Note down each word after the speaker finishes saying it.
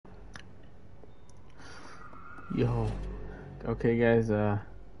Yo, okay guys,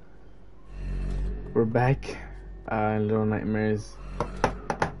 we're back in Little Nightmares.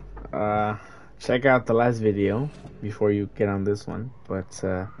 Uh, check out the last video before you get on this one. But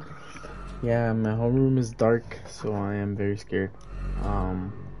yeah, my whole room is dark, so I am very scared.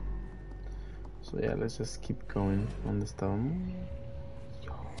 So yeah, let's just keep going on this stuff.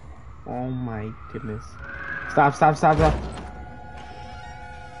 Yo, oh my goodness! Stop! Stop! Stop! Stop!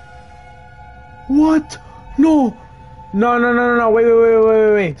 What? No! No! No! No! No! No! Wait! Wait! Wait! Wait!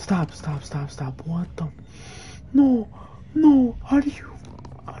 Wait! Wait! Stop! Stop! Stop! Stop! What the? No, no, how do you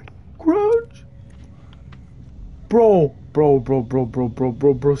crouch? Broski,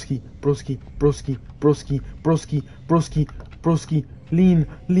 broski,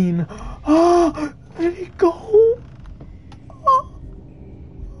 lean. Ah, let it go. Ah,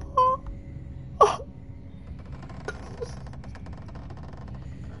 ah, ah.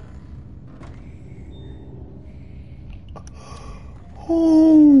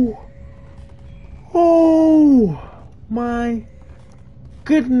 Oh, my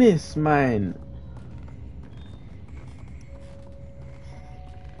goodness, man.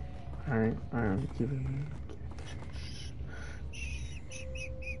 Alright, keep it.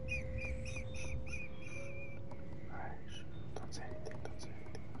 Don't say anything,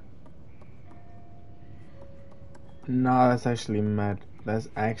 No, that's actually mad. That's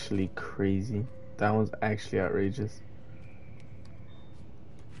actually crazy. That one's actually outrageous.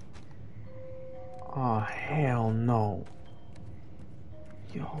 Oh, hell no.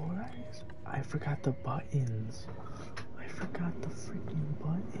 Yo, I forgot the buttons. I forgot the freaking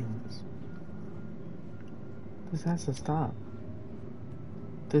buttons. This has to stop.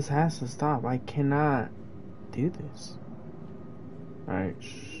 This has to stop. I cannot do this. Alright.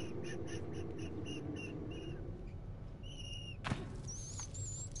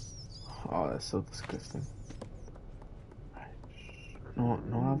 Oh, that's so disgusting. No,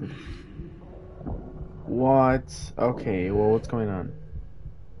 obvious. What? Okay, well, what's going on?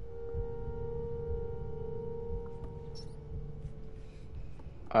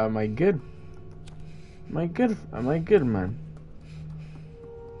 Am I good? Am I good, man?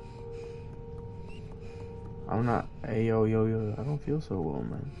 I'm not. Hey, yo. I don't feel so well,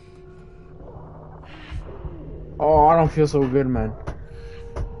 man. Oh, I don't feel so good, man.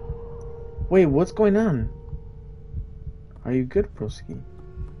 Wait, what's going on? Are you good, broski?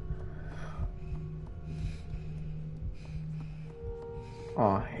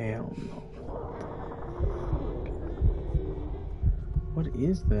 Oh, hell no. What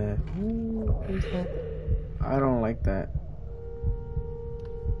is that? What is that? I don't like that.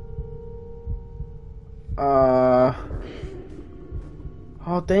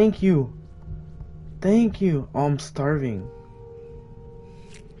 Oh, thank you. Thank you. Oh, I'm starving.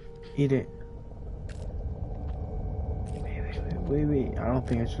 Eat it. Wait. I don't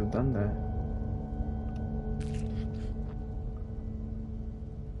think I should have done that.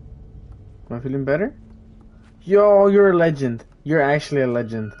 Am I feeling better? Yo, you're a legend. You're actually a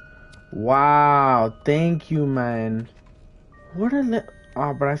legend. Wow. Thank you, man. What a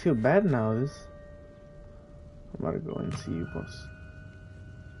oh, but I feel bad now. I'm about to go and see you, boss.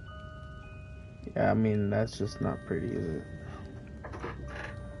 Yeah, I mean, that's just not pretty, is it?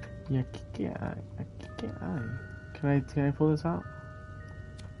 Yeah, can I pull this out?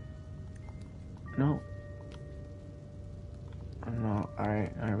 No. No.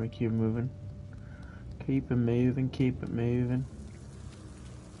 Alright, we keep moving. Keep it moving.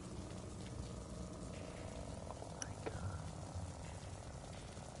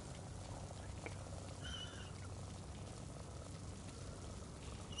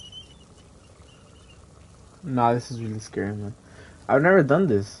 Nah, this is really scary, man. I've never done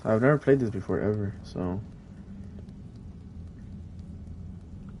this. I've never played this before, ever, so...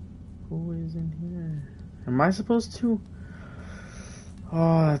 Who is in here? Am I supposed to?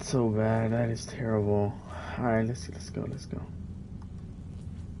 Oh, that's so bad. That is terrible. Alright, let's go.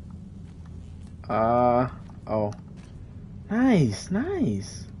 Oh. Nice.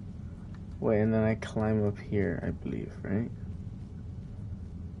 Wait, and then I climb up here, I believe, right?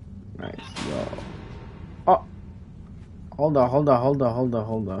 Nice, yo. Oh! Hold on.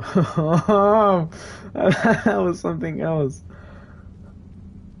 That was something else.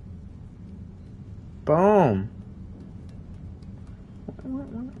 Boom!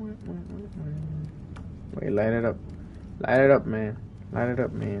 Wait, light it up, man.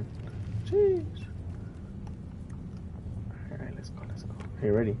 Jeez. Alright, let's go. Are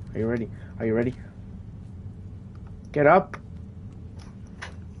you ready? Get up!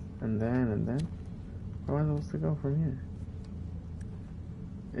 And then? Where am I supposed to go from here?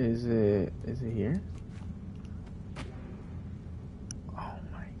 Is it here?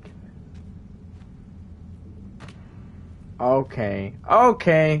 Okay.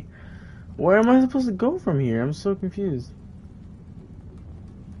 Okay. Where am I supposed to go from here? I'm so confused.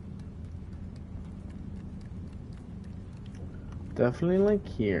 Definitely like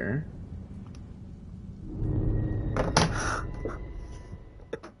here.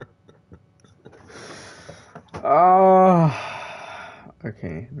 Oh.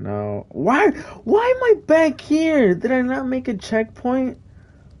 Okay, no. Why am I back here? Did I not make a checkpoint?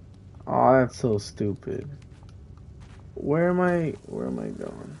 Oh, that's so stupid. Where am I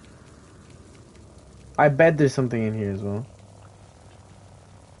going? I bet there's something in here as well.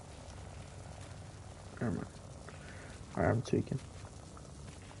 Never mind. Alright, I'm tweaking.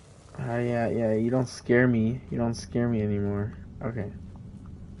 Yeah, you don't scare me. You don't scare me anymore. Okay.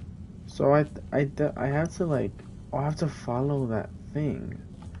 So I have to like, oh, I have to follow that thing.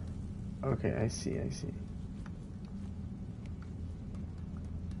 Okay, I see.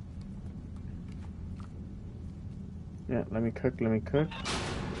 Yeah, let me cook.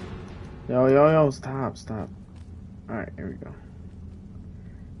 Yo, stop. Alright,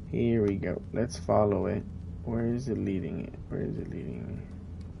 here we go. Let's follow it. Where is it leading me?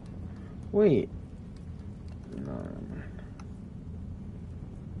 Wait. No, man.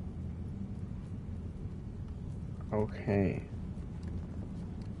 Okay.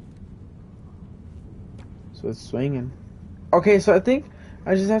 So it's swinging. Okay, so I think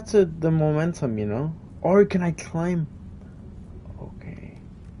I just have to, the momentum, you know? Or can I climb? Okay.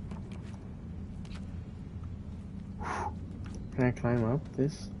 Can I climb up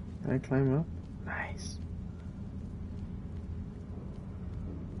this? Can I climb up? Nice.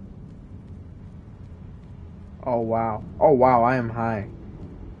 Oh wow, I am high.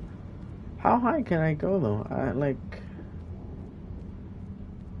 How high can I go though? I like...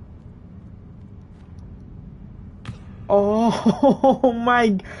 Oh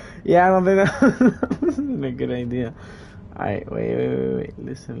my... Yeah, I don't think that was a good idea. Alright, wait.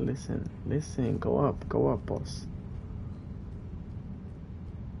 Listen. Go up, boss.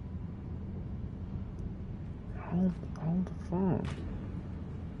 Hold the phone.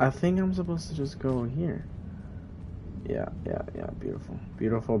 I think I'm supposed to just go here. Yeah. Beautiful.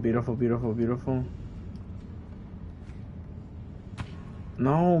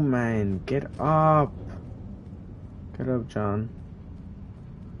 No, man. Get up. Get up, John.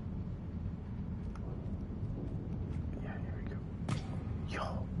 Yeah, here we go. Yo,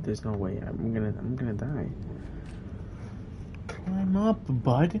 there's no way. I'm gonna die. Climb up,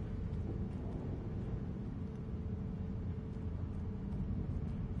 bud.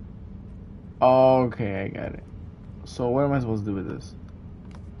 Okay, I got it. So what am I supposed to do with this?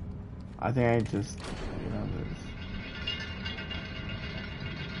 I think I just, this.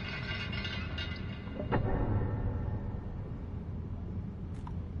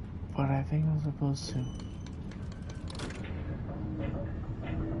 But I think I'm supposed to.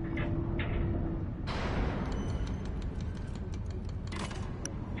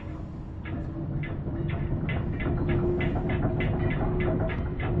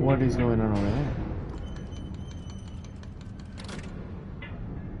 What is going on over there?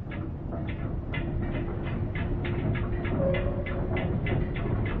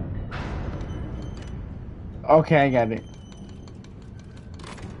 Okay, I got it.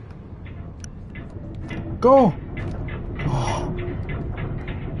 Go! Oh.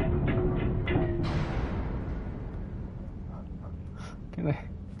 Can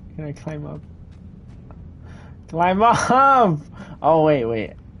I climb up? Climb up! Oh,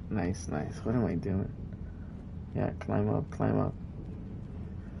 wait. Nice. What am I doing? Yeah, climb up.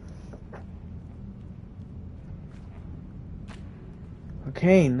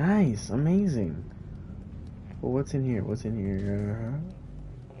 Okay, nice. Amazing. Well, what's in here?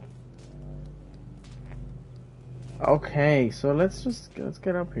 Okay, so let's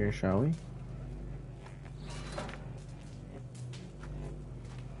get up here, shall we?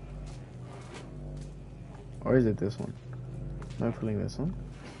 Or is it this one? Am I pulling this one?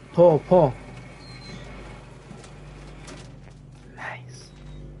 Pull. Nice.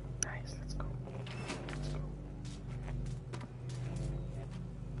 Let's go.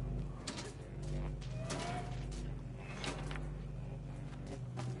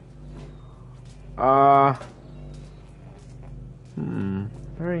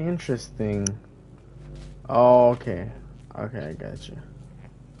 Very interesting. Oh, okay, I got you.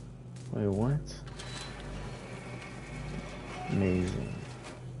 Wait, what? Amazing.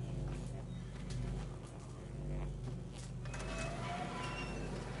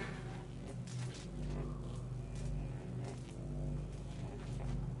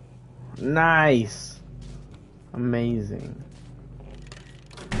 Nice. Amazing.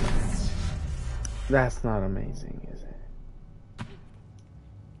 That's not amazing, is it?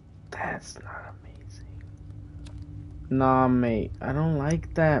 That's not amazing. Nah, mate. I don't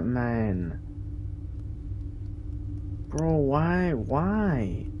like that, man. Bro, why?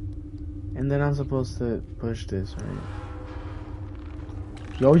 Why? And then I'm supposed to push this, right?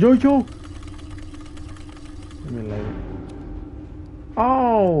 Yo, yo, yo! Let me light it.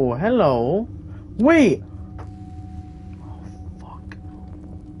 Oh, hello. Wait! Oh, fuck.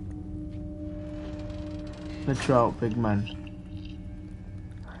 Let you out, big man.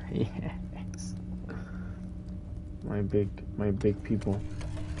 Yes. My big people.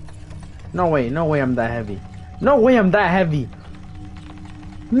 No way I'm that heavy. No way I'm that heavy.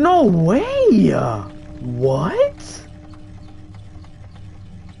 No way! What?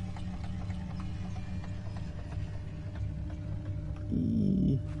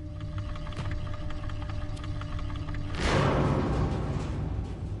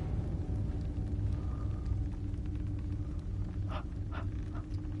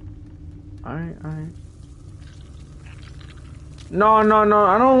 Alright. No,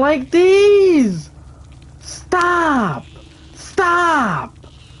 I don't like these! Stop!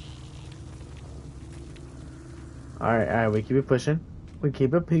 Alright, we keep it pushing.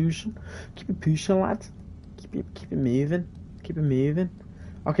 Keep it pushing, lads. Keep it moving.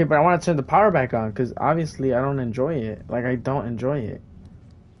 Okay, but I want to turn the power back on, because obviously I don't enjoy it. Like, I don't enjoy it.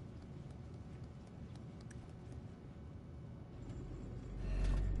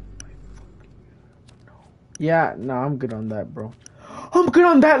 Yeah, no, I'm good on that, bro. I'm good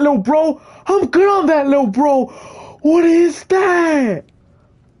on that, little bro! What is that?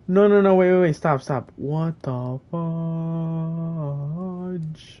 No, wait, stop. What the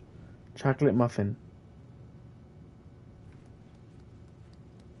fudge? Chocolate muffin.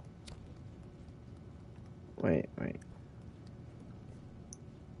 Wait.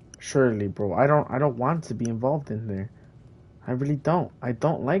 Surely, bro. I don't want to be involved in there. I really don't. I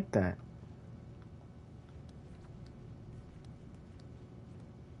don't like that.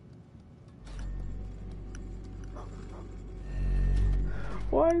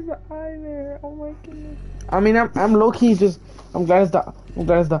 Why is the eye there? Oh my goodness. I mean, I'm low key just. I'm glad it's the eye. I'm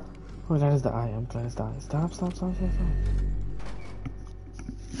glad it's the eye. Stop. So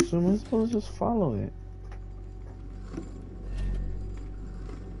am I supposed to just follow it?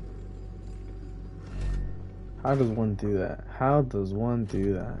 How does one do that?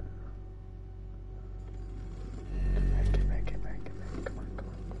 Get back.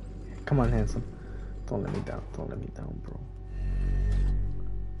 Come on, handsome. Don't let me down, bro.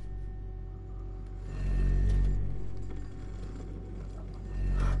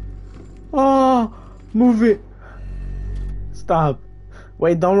 Oh, move it. Stop.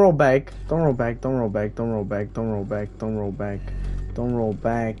 Wait, don't roll back. Don't roll back.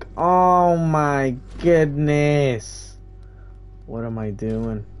 Oh my goodness. What am I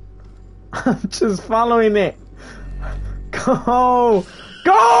doing? I'm just following it. Go!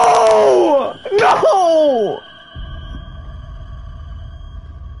 No!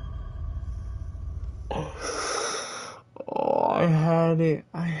 Oh, I had it,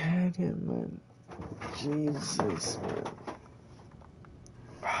 man. Jesus, man.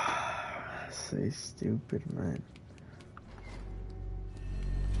 So stupid, man.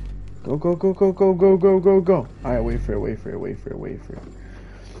 Go. Alright, wait for it.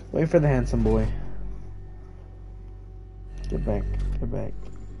 Wait for the handsome boy. Get back.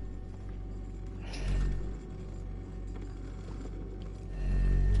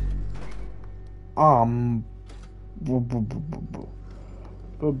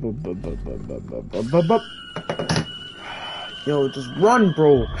 Yo, just run,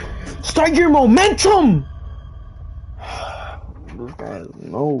 bro. Start your momentum. This guy has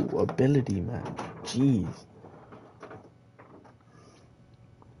no ability, man. Jeez.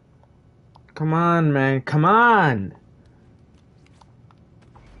 Come on, man. Come on.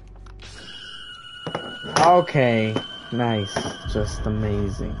 Okay. Nice. Just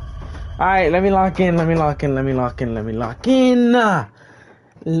amazing. Alright, let me lock in. Let me lock in, lads.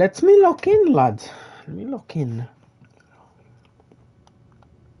 Let me lock in.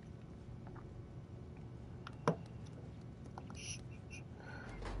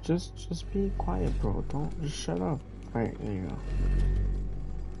 Just be quiet, bro. Don't just shut up. Alright, there you go.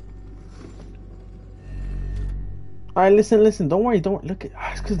 Alright, listen. Don't worry. Look at.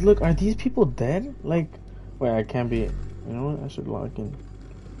 Cause look, are these people dead? Like, wait, I can't be. You know what? I should log in.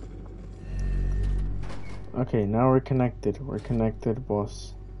 Okay, now we're connected. We're connected,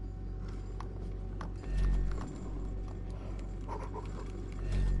 boss.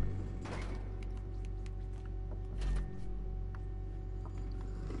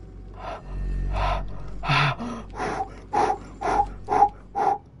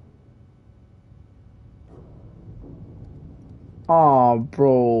 Oh,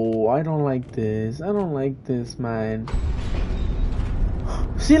 bro, I don't like this. I don't like this, man.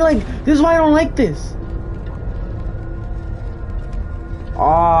 See, like, this is why I don't like this.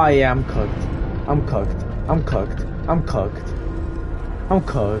 Oh, yeah, I'm cooked. I'm cooked. I'm cooked. I'm cooked. I'm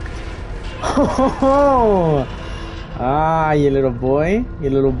cooked. Oh, ah, you little boy. You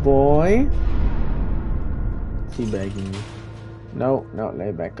little boy. Teabagging me. No, no,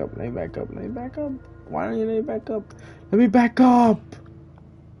 lay back up. Lay back up. Lay back up. Why don't you lay back up? Let me back up.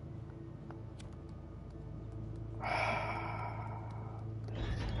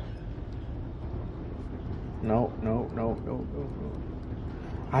 No, no, no, no, no, no.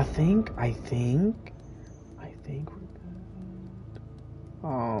 I think we're good.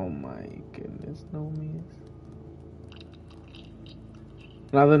 Oh my goodness, Nomies.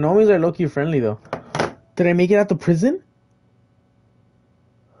 Now the Nomies are low-key friendly though. Did I make it out the prison?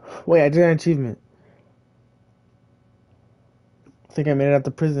 Wait, I did an achievement. I think I made it out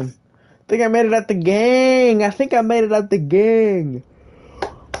the prison. I think I made it out the gang. I think I made it out the gang.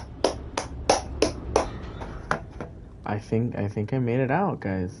 I think I made it out,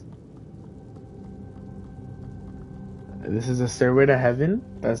 guys. This is a stairway to heaven.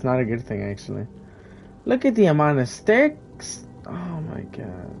 That's not a good thing, actually. Look at the amount of steps. Oh my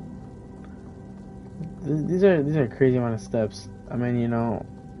god. These are crazy amount of steps. I mean, you know,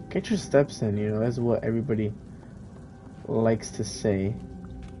 get your steps in. You know, that's what everybody likes to say.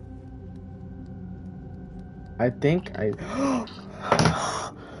 I think I.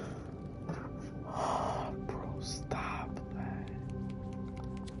 Bro, stop that.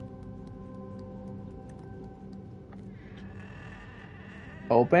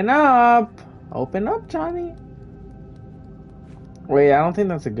 Open up! Open up, Johnny! Wait, I don't think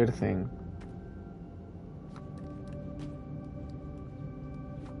that's a good thing.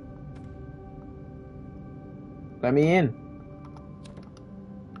 Let me in.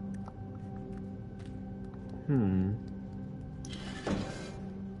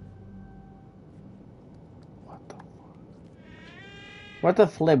 What the fuck? What the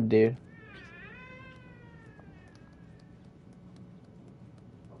flip, dude?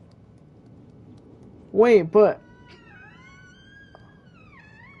 Wait, but...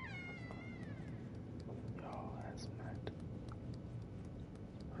 Yo, that's mad.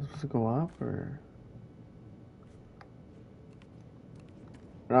 Am I supposed to go up, or...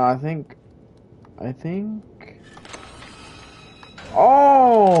 No, I think...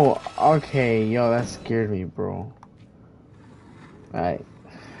 Oh! Okay, yo, that scared me, bro. Alright.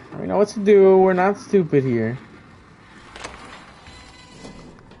 We know what to do. We're not stupid here.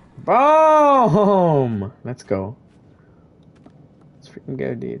 Boom! Let's go. Let's freaking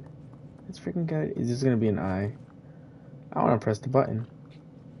go, dude. Let's freaking go. Is this gonna be an eye? I wanna press the button.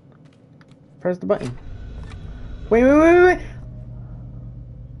 Press the button. Wait, wait, wait, wait, wait!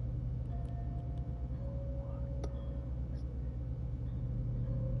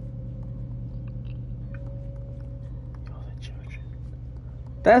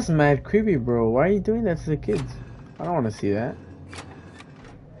 That's mad creepy, bro. Why are you doing that to the kids? I don't want to see that.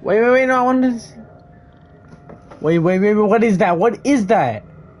 Wait, wait, wait, no, I want to see. Wait, wait, wait, wait, what is that? What is that?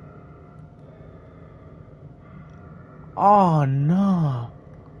 Oh, no.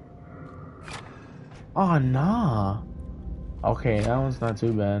 Oh, no. Okay, that one's not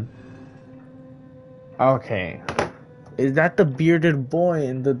too bad. Okay. Is that the bearded boy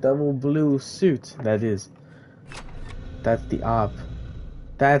in the double blue suit? That is. That's the op.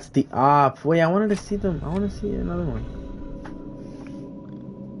 That's the op. Wait, I wanted to see them. I want to see another one.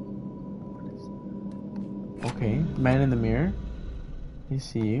 Okay, man in the mirror. I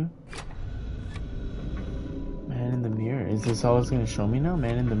see you. Man in the mirror. Is this all it's gonna show me now?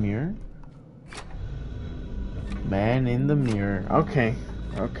 Man in the mirror? Man in the mirror. Okay.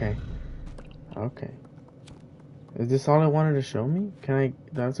 Okay. Okay. Is this all it wanted to show me? Do I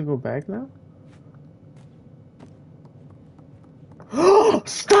have to go back now?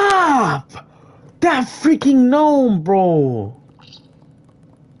 Stop! That freaking gnome, bro!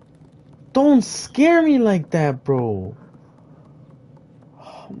 Don't scare me like that, bro.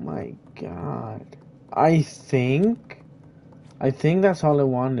 Oh my god. I think that's all I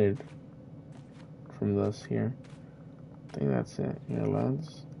wanted from this here. I think that's it. Here,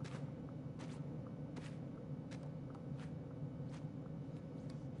 lads.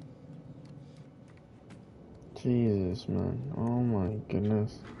 Jesus, man. Oh my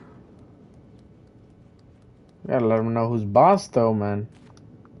goodness. Gotta let him know who's boss, though, man.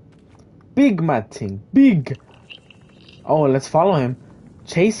 Big Martin. Big. Oh, let's follow him.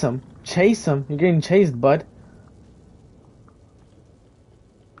 Chase him. Chase him. You're getting chased, bud.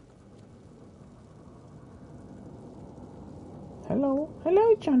 Hello. Hello.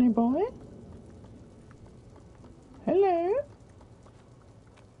 Hello, Johnny boy. Hello.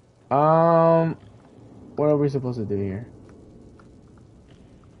 What are we supposed to do here?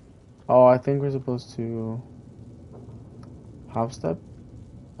 Oh, I think we're supposed to half step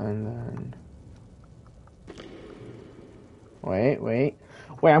and then wait.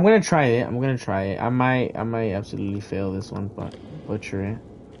 I'm gonna try it. I might absolutely fail this one, but butcher it.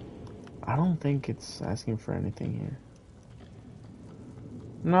 I don't think it's asking for anything here.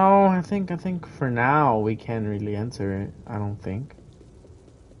 No, I think for now we can't really enter it. I don't think.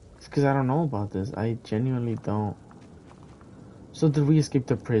 It's because I don't know about this. I genuinely don't. So did we escape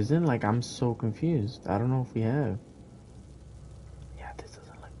the prison? Like, I'm so confused. I don't know if we have. Yeah, this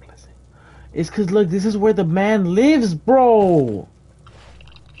doesn't look pleasant. It's because, look, this is where the man lives, bro!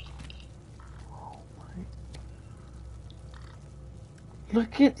 Oh my.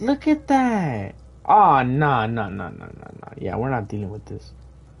 Look at that! Oh, nah. Yeah, we're not dealing with this.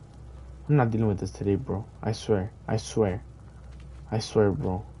 I'm not dealing with this today, bro. I swear,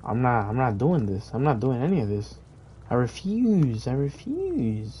 bro. I'm not doing this. I'm not doing any of this. I refuse.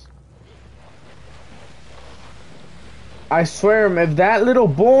 I swear, if that little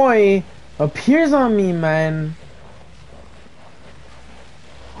boy appears on me, man,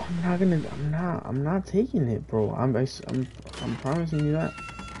 I'm not taking it, bro. I'm promising you that.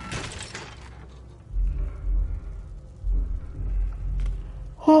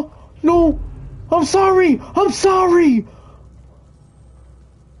 Oh, no! I'm sorry! I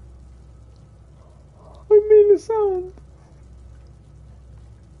made a sound.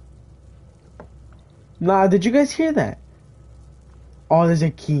 Nah, did you guys hear that? Oh, there's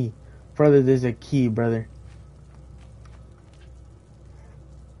a key. Brother, there's a key, brother.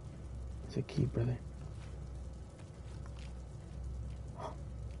 There's a key, brother.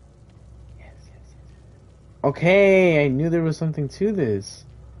 Yes. Okay, I knew there was something to this.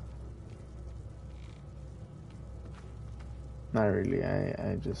 Not really,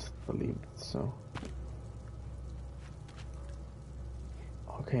 I just believed so.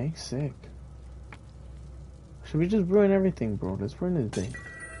 Okay, sick. Should we just ruin everything, bro? Let's ruin this thing.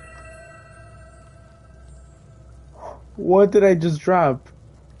 What did I just drop?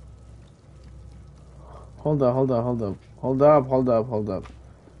 Hold up. What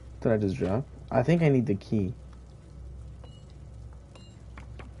did I just drop? I think I need the key.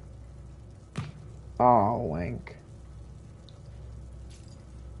 Oh, wank.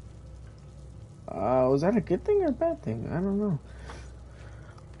 Was that a good thing or a bad thing? I don't know.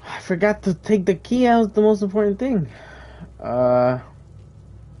 I forgot to take the key out, the most important thing. Don't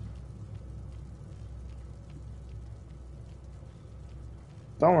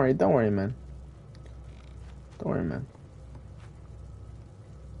worry, man. Don't worry, man.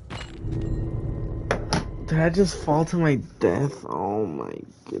 Did I just fall to my death? Oh my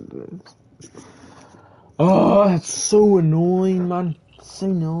goodness. Oh, that's so annoying, man. So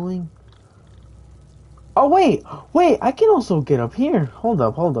annoying. Oh, wait, I can also get up here. Hold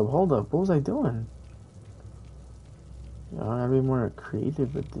up. What was I doing? I gotta be more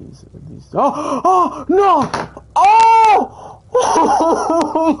creative with these. Oh, no! Oh!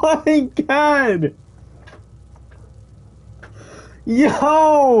 Oh my god!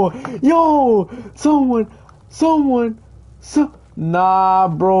 Yo! Nah,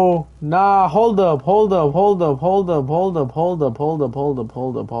 bro. Nah, hold up,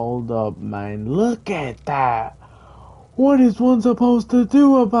 man. Look at that. What is one supposed to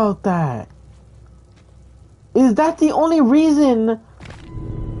do about that? Is that the only reason?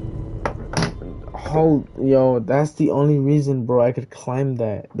 That's the only reason, bro, I could climb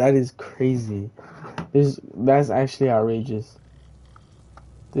that. That is crazy. That's actually outrageous.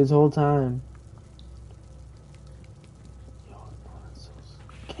 This whole time. Yo, that's so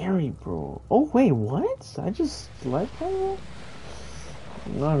scary, bro. Oh, wait, what? I just slept like that?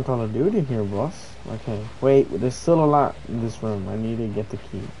 I'm not in Call of Duty here, boss. Okay, wait, there's still a lot in this room. I need to get the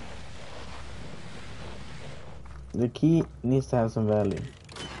key. The key needs to have some value.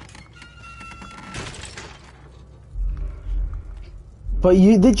 But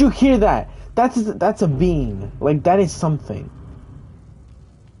did you hear that? That's a being. Like, that is something.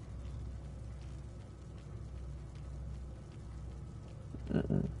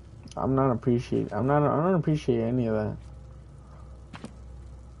 I'm not appreciating any of that.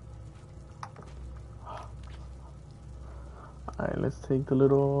 Alright, let's take the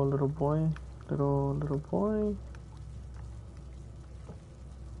little boy. Little boy.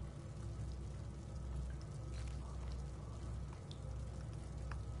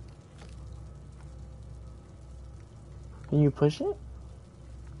 Can you push it?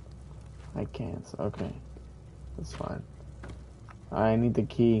 I can't. Okay. That's fine. I need the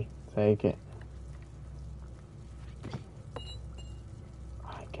key. Take it.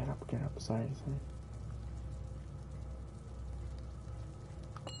 Get up, get up. Sorry.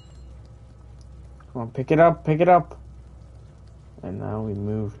 Come on, pick it up, pick it up. And now we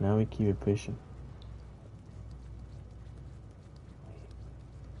move. Now we keep it pushing.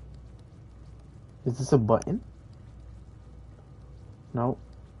 Is this a button? No.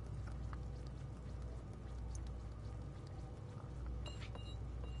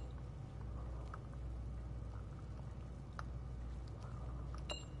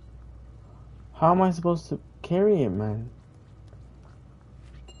 How am I supposed to carry it, man?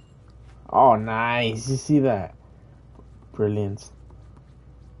 Oh, nice. You see that? Brilliant.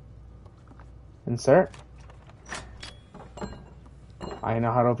 Insert. I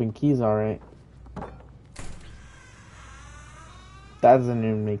know how to open keys, alright. That doesn't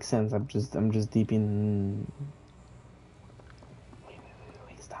even make sense. I'm just deep in.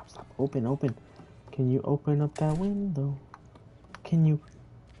 Wait, stop. Open. Can you open up that window? Can you?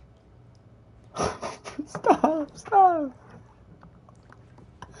 Stop.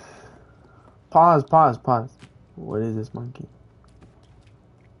 Pause. What is this monkey?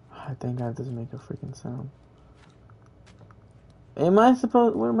 I think that doesn't make a freaking sound. What am I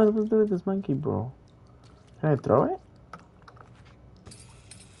supposed to do with this monkey, bro? Can I throw it?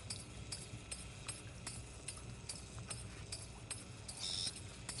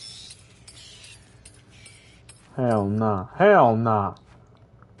 Hell nah.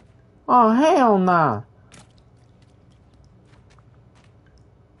 Oh, hell nah.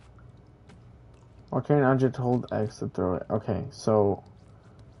 Okay, now just hold X to throw it. Okay, so...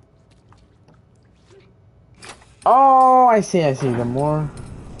 Oh, I see. The more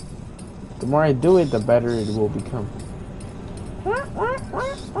I do it, the better it will become.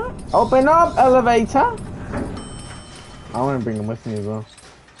 Open up, elevator! I want to bring him with me as well.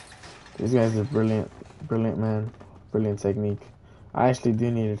 These guys are brilliant, man. Brilliant technique. I actually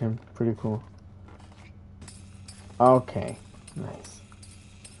do need him. Pretty cool. Okay, nice.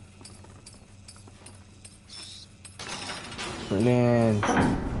 Brilliant.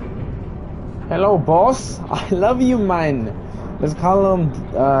 Hello, boss. I love you, man. Let's call him,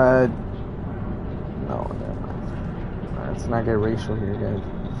 no, never mind. Let's not get racial here, guys.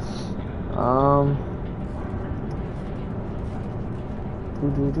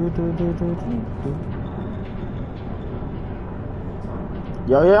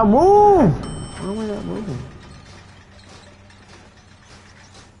 Yo, move! Why am I not moving?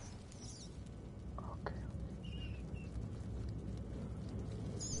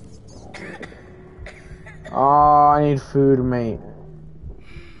 Oh, I need food, mate.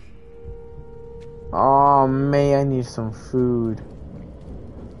 Oh, mate, I need some food.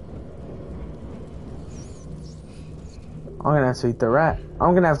 I'm gonna have to eat the rat.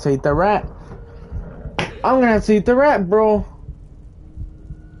 I'm gonna have to eat the rat, bro.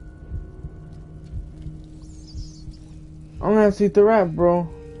 I'm gonna have to eat the rat, bro.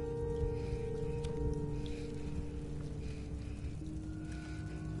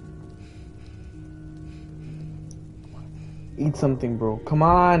 Eat something, bro. Come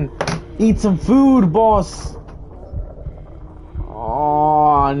on. Eat some food, boss.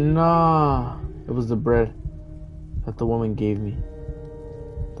 Oh, nah. It was the bread that the woman gave me.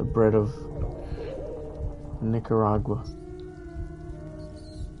 The bread of Nicaragua.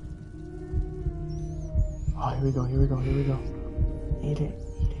 Oh, here we go. Eat it.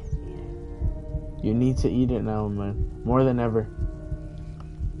 You need to eat it now, man. More than ever.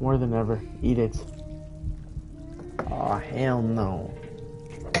 Eat it. Oh, hell no.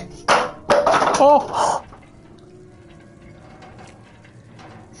 Oh!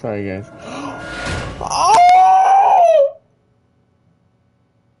 Sorry, guys. Oh!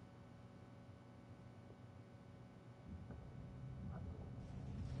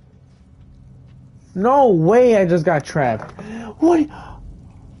 No way I just got trapped. What?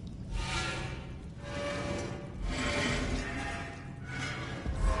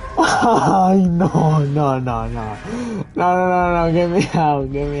 Oh, no, get me out.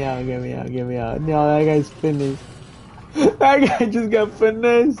 No, that guy's finished. That guy just got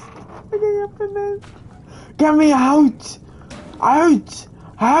finished. Get me out, I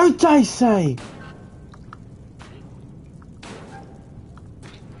say.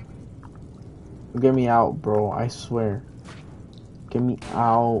 Get me out, bro, I swear. Get me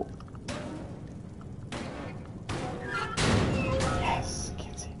out.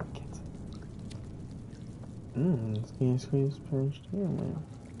 Squeeze, finished here, man.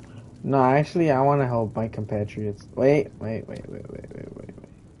 No, actually, I want to help my compatriots. Wait.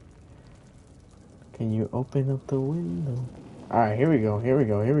 Can you open up the window? Alright, here we go. Here we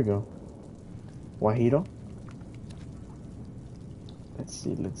go. Here we go. Wahito. Let's see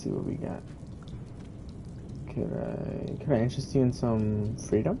what we got. Could I interest you in some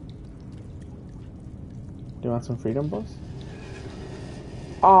freedom? Do you want some freedom, boss?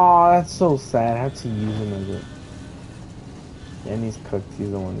 Oh, that's so sad. I have to use him as it. Yeah, and he's cooked. He's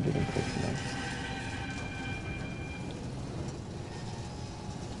the one getting cooked next.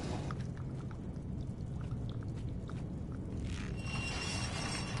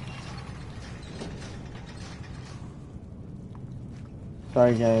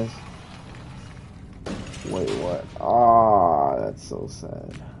 Sorry, guys. Wait, what? Ah, that's so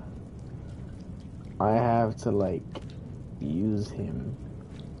sad. I have to, like, use him.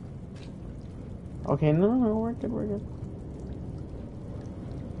 Okay, no, we're good, we're good.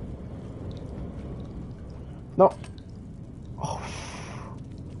 No. Oh.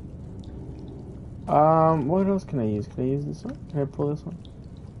 What else can I use? Can I use this one? Can I pull this one?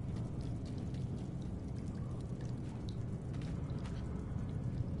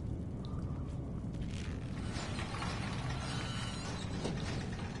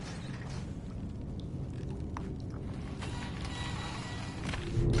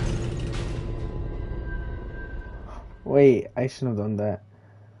 Wait, I shouldn't have done that.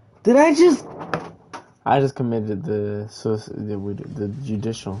 Did I just... I just committed the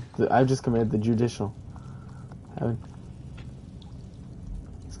judicial. I just committed the judicial.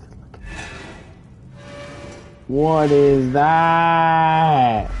 What is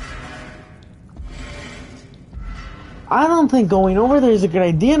that? I don't think going over there is a good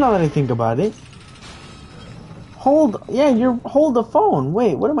idea now that I think about it. Hold the phone.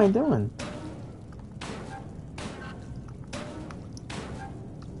 Wait, what am I doing?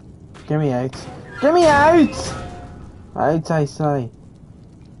 Get me out. Get me out! Out, I say.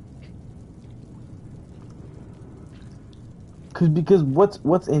 Because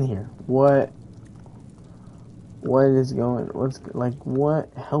what's in here? What is going?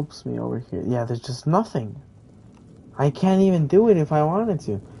 What helps me over here? Yeah, there's just nothing. I can't even do it if I wanted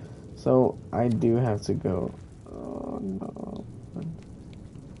to. So I do have to go. Oh no.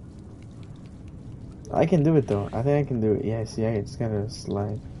 I can do it though. I think I can do it. Yeah, see, I just gotta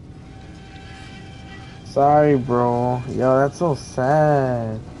slide. Sorry, bro. Yo, that's so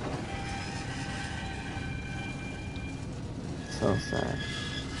sad. So sad.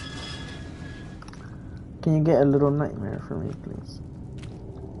 Can you get a little nightmare for me, please?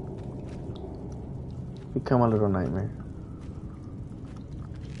 Become a little nightmare.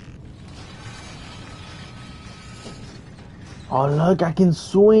 Oh, look, I can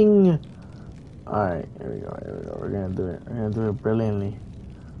swing. Alright, here we go. We're gonna do it. We're gonna do it brilliantly.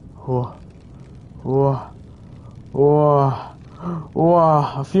 Whoa. Whoa. Whoa.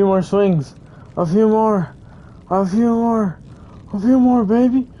 Whoa. A few more swings. A few more. A few more. A few more,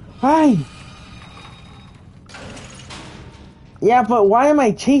 baby. Hey! Yeah, but why am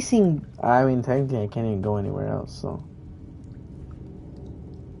I chasing? I mean, technically, I can't even go anywhere else, so.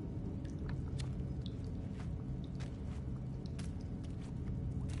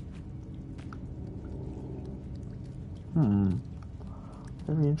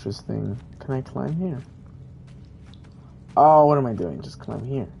 Very interesting. Can I climb here? Oh, what am I doing? Just climb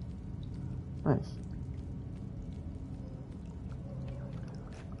here. Nice.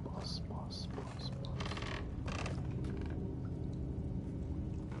 Boss.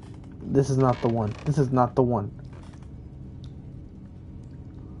 This is not the one. This is not the one.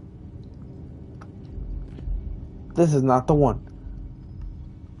 This is not the one.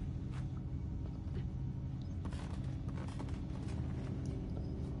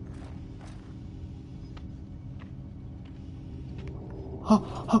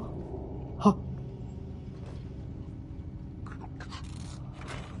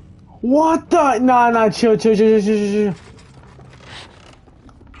 What the? Nah, chill.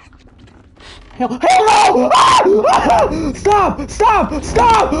 Hell no! Ah! Stop!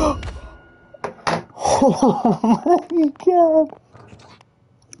 Oh my god.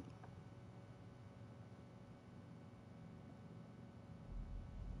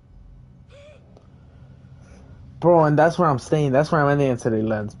 Bro, and that's where I'm staying. That's where I'm ending it today,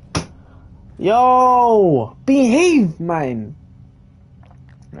 lads. Yo! Behave, man!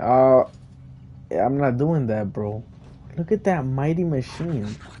 I'm not doing that, bro. Look at that mighty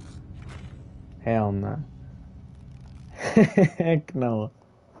machine. Hell nah. Heck no.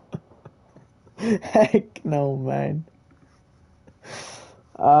 Heck no, man.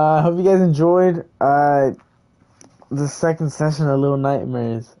 Hope you guys enjoyed the second session of Little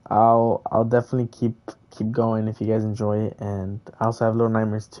Nightmares. I'll definitely keep going if you guys enjoy it, and I also have Little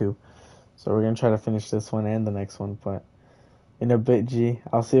Nightmares too. So we're gonna try to finish this one and the next one, but in a bit, G.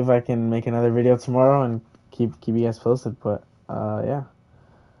 I'll see if I can make another video tomorrow and keep you guys posted. But yeah.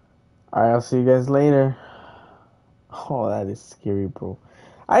 All right, I'll see you guys later. Oh, that is scary, bro.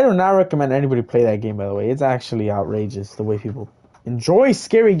 I do not recommend anybody play that game, by the way. It's actually outrageous the way people enjoy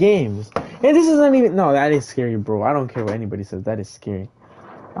scary games. And this isn't even... No, that is scary, bro. I don't care what anybody says. That is scary.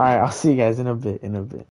 Alright, I'll see you guys in a bit.